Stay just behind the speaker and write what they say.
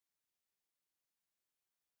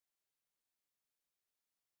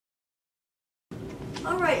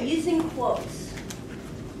All right, using quotes.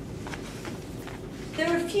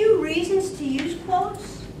 There are a few reasons to use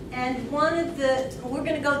quotes, and we're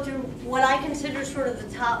going to go through what I consider sort of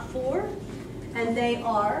the top 4, and they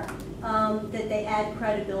are that they add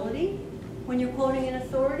credibility when you're quoting an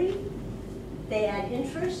authority, they add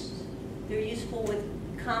interest, they're useful with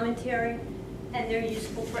commentary, and they're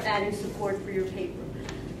useful for adding support for your paper.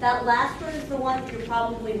 That last one is the one that you're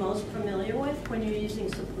probably most familiar with when you're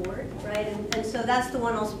using support, right? And so that's the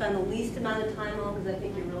one I'll spend the least amount of time on because I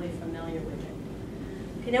think you're really familiar with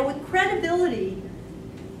it. Okay, now with credibility,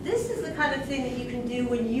 this is the kind of thing that you can do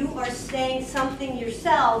when you are saying something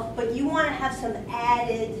yourself, but you want to have some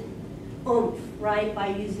added oomph, right, by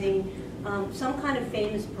using some kind of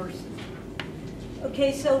famous person.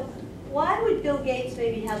 Okay, so why would Bill Gates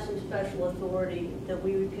maybe have some special authority that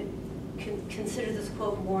we could consider this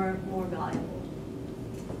quote more valuable?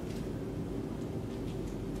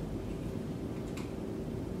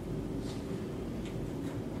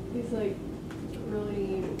 He's like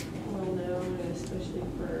really well known, especially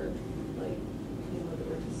for like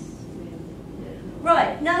the richest man.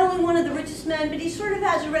 Right, not only one of the richest men, but he sort of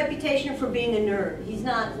has a reputation for being a nerd. He's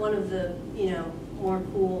not one of the more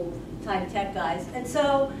cool type tech guys, and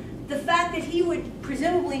so the fact that he would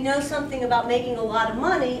presumably know something about making a lot of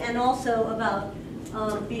money and also about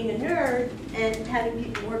being a nerd and having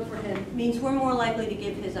people work for him means we're more likely to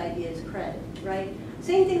give his ideas credit, right?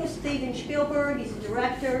 Same thing with Steven Spielberg, he's a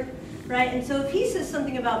director, right? And so if he says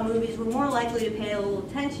something about movies, we're more likely to pay a little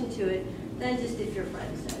attention to it than just if your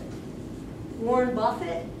friend said it. Warren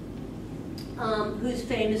Buffett, who's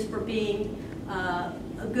famous for being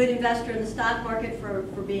a good investor in the stock market, for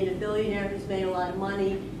being a billionaire who's made a lot of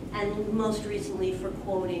money, and most recently for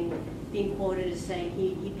being quoted as saying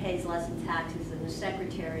he pays less in taxes than his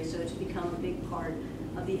secretary, so it's become a big part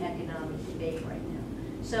of the economic debate right now.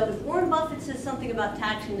 So if Warren Buffett says something about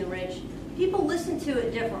taxing the rich, people listen to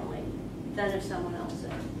it differently than if someone else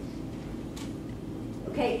said it.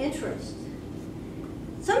 Okay, interest.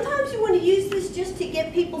 Sometimes you want to use this just to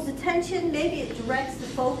get people's attention. Maybe it directs the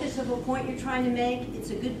focus of a point you're trying to make. It's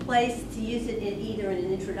a good place to use it in either in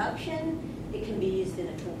an introduction, it can be used in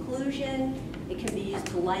a conclusion, it can be used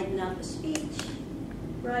to lighten up a speech,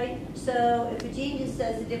 right? So if a genius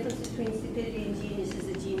says the difference between stupidity and genius is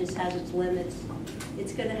that genius has its limits,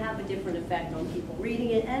 it's going to have a different effect on people reading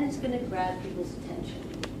it, and it's going to grab people's attention.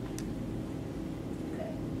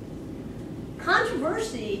 Okay.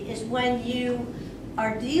 Controversy is when you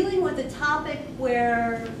are dealing with a topic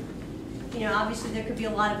where, obviously there could be a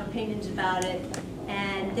lot of opinions about it,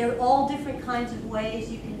 and there are all different kinds of ways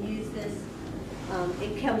you can use this.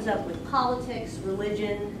 It comes up with politics,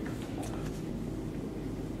 religion.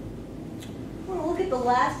 I want to look at the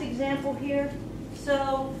last example here.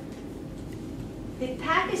 So, the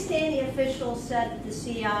Pakistani official said that the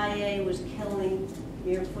CIA was killing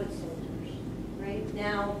mere foot soldiers, right?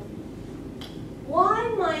 Now, why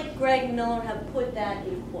might Greg Miller have put that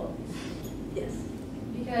in quotes? Yes.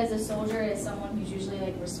 Because a soldier is someone who's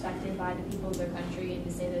usually respected by the people of their country, and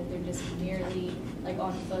to say that they're just merely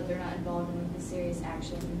on foot, they're not involved in the serious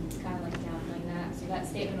action, it's kind of downplaying that. So that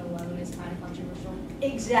statement alone is kind of controversial.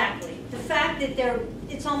 Exactly. The fact that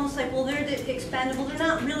it's almost like, well, they're the expendable, they're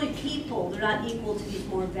not really people, they're not equal to these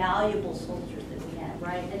more valuable soldiers that we have,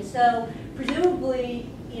 right? And so presumably,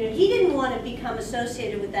 he didn't want to become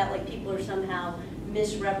associated with that, like people are somehow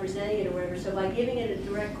misrepresenting it or whatever. So by giving it a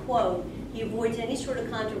direct quote, he avoids any sort of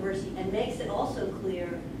controversy and makes it also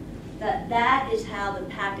clear that that is how the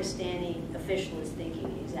Pakistani official is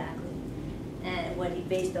thinking exactly, and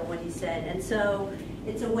based on what he said. And so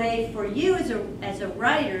it's a way for you as a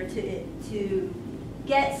writer to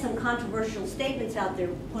get some controversial statements out there,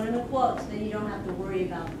 put them in quotes, then you don't have to worry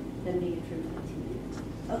about them being attributed to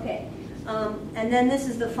you. Okay. And then this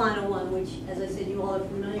is the final one, which, as I said, you all are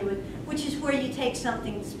familiar with, which is where you take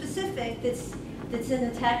something specific that's in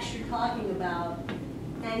the text you're talking about.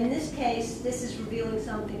 And in this case, this is revealing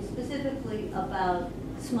something specifically about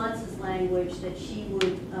Smuts' language, that she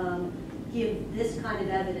would give this kind of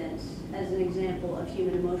evidence as an example of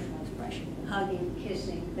human emotional expression: hugging,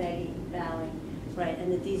 kissing, begging, bowing, right?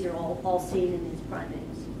 And that these are all seen in these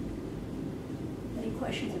primates. Any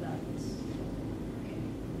questions about this?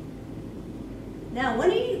 Now,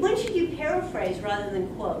 when should you paraphrase rather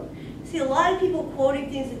than quote? See, a lot of people quoting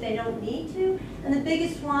things that they don't need to, and the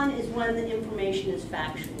biggest one is when the information is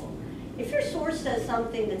factual. If your source says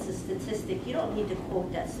something that's a statistic, you don't need to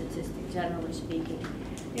quote that statistic, generally speaking.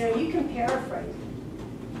 You can paraphrase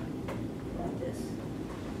it like this.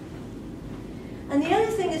 And the other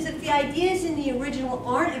thing is that the ideas in the original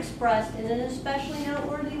aren't expressed in an especially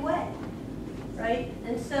noteworthy way, right?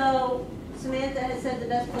 And so Samantha has said the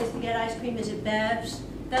best place to get ice cream is at Bev's.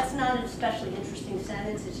 That's not an especially interesting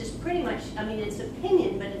sentence. It's just pretty much, I mean, it's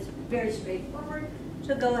opinion, but it's very straightforward.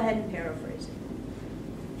 So go ahead and paraphrase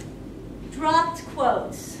it. Dropped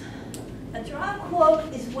quotes. A drop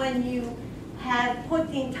quote is when you have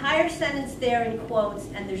put the entire sentence there in quotes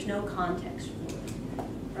and there's no context for it,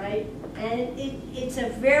 right? And it's a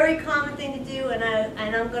very common thing to do, and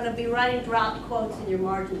I'm going to be writing drop quotes in your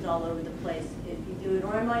margins all over the place if you do it,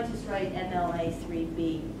 or I might just write MLA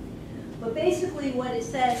 3B. But basically what it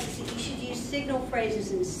says is that you should use signal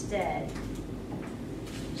phrases instead.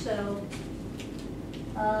 So,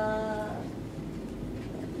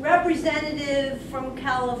 Representative from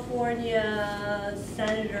California,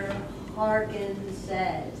 Senator Harkin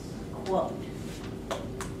says, quote,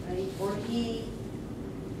 right? Or he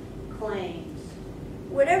claims.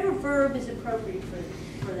 Whatever verb is appropriate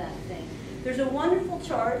for that thing. There's a wonderful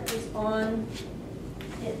chart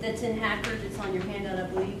that's in Hackers. It's on your handout, I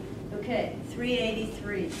believe. Okay,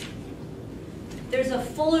 383. There's a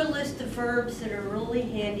fuller list of verbs that are really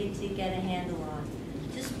handy to get a handle on.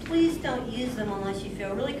 Just please don't use them unless you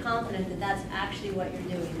feel really confident that that's actually what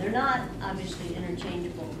you're doing. They're not obviously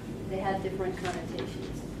interchangeable. They have different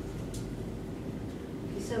connotations.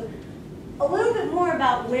 Okay, so a little bit more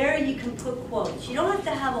about where you can put quotes. You don't have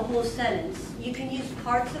to have a whole sentence. You can use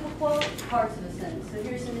parts of a quote, parts of a sentence. So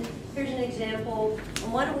here's an example.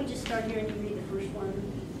 And why don't we just start here and you read the first one?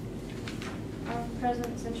 Our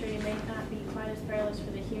present century may not be quite as perilous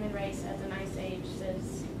for the human race as an ice age,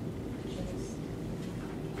 says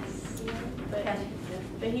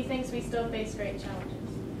but he thinks we still face great challenges.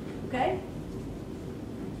 Okay?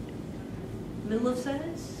 Middle of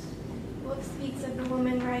sentence? Book speaks of the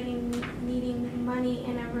woman needing money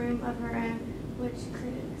in a room of her own, which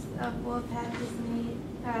critics of Wolf have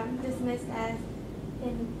dismissed as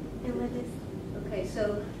elitist. Okay,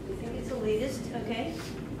 so you think it's elitist? Okay.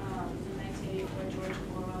 In 1984, George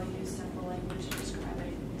Orwell used simple language to describe a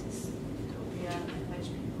dystopia in which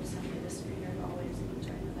people simply disappeared always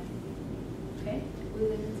eternally. Okay. We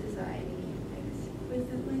live in society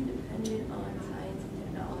exquisitely dependent on science and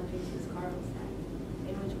technology, says Carl said,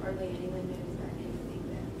 in which hardly anyone knows about anything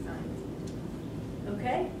but science.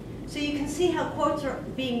 Okay. So you can see how quotes are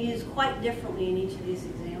being used quite differently in each of these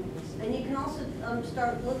examples. And you can also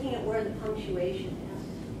start looking at where the punctuation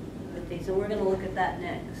is. Okay, so we're going to look at that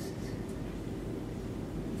next.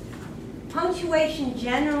 Punctuation,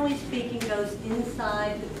 generally speaking, goes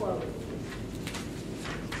inside the quote.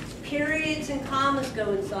 Periods and commas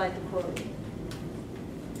go inside the quote.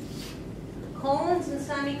 Colons and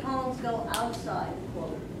semicolons go outside the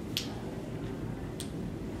quote.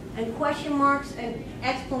 And question marks and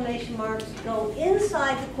exclamation marks go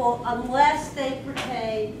inside the quote unless they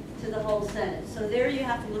pertain to the whole sentence. So there you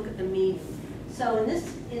have to look at the meaning. So in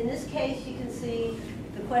this case, you can see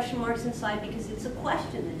the question marks inside because it's a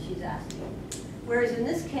question that she's asking. Whereas in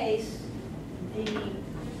this case,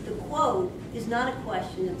 the quote is not a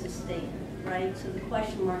question, it's a statement, right? So the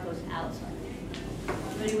question mark goes outside.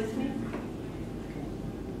 Everybody with me? Okay.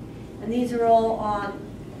 And these are all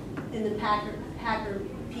in the Packer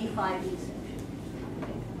P5E section.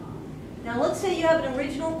 Okay. Now let's say you have an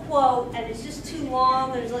original quote and it's just too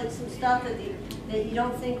long, there's like some stuff that you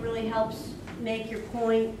don't think really helps make your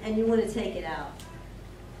point and you want to take it out.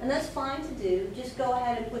 And that's fine to do. Just go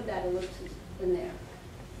ahead and put that ellipsis in there.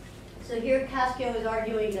 So here Cascio is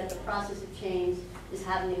arguing that the process of change is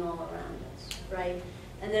happening all around us, right?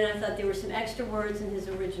 And then I thought there were some extra words in his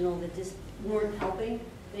original that just weren't helping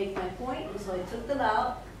make my point, and so I took them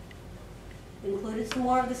out, included some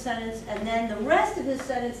more of the sentence, and then the rest of his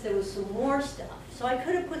sentence there was some more stuff. So I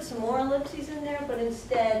could have put some more ellipses in there, but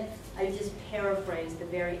instead I just paraphrased the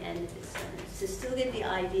very end of his sentence to still get the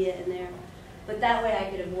idea in there. But that way I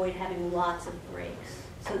could avoid having lots of breaks.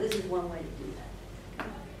 So this is one way to do that.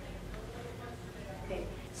 Okay.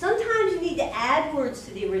 Sometimes you need to add words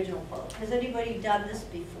to the original quote. Has anybody done this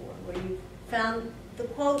before, where you found the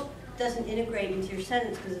quote doesn't integrate into your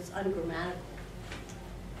sentence because it's ungrammatical?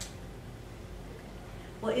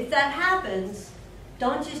 Well, if that happens,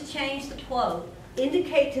 don't just change the quote.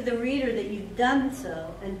 Indicate to the reader that you've done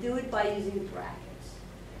so, and do it by using brackets.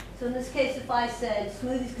 So in this case, if I said,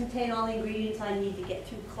 smoothies contain all the ingredients I need to get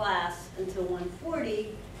through class until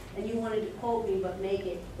 1:40, and you wanted to quote me but make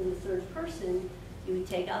it in the third person, you would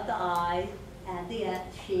take out the I, add the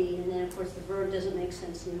she, and then of course the verb doesn't make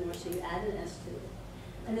sense anymore, so you add an S to it.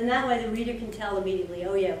 And then that way the reader can tell immediately,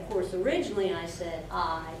 oh yeah, of course, originally I said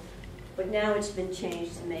I, but now it's been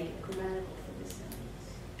changed to make it grammatical for this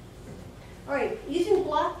sentence. All right, using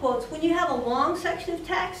block quotes, when you have a long section of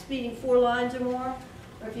text, meaning 4 lines or more,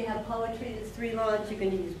 or if you have poetry that's 3 lines, you're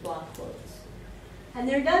going to use block quotes. And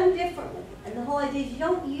they're done differently. And the whole idea is you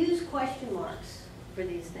don't use question marks for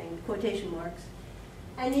these things, quotation marks.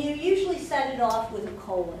 And you usually set it off with a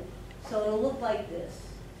colon. So it'll look like this.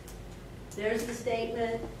 There's the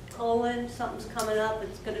statement, colon, something's coming up,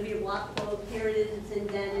 it's going to be a block quote, here it is, it's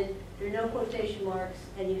indented, there are no quotation marks,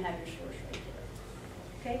 and you have your source right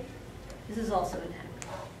there. Okay? This is also in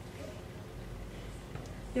Hacker.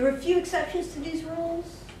 There are a few exceptions to these rules,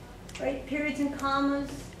 right? Periods and commas,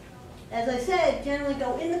 as I said, generally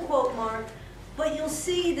go in the quote mark, but you'll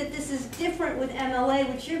see that this is different with MLA,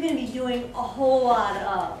 which you're going to be doing a whole lot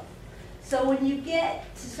of. So when you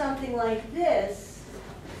get to something like this,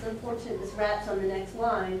 it's unfortunate this wraps on the next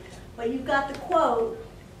line, but you've got the quote,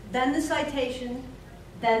 then the citation,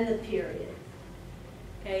 then the period.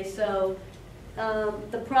 Okay, so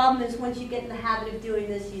the problem is once you get in the habit of doing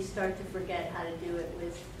this, you start to forget how to do it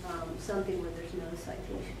with something where there's no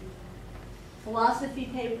citation. Philosophy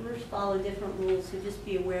papers follow different rules, so just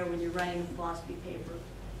be aware when you're writing a philosophy paper,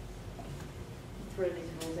 throw these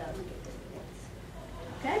rules out and get different ones.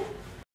 Okay?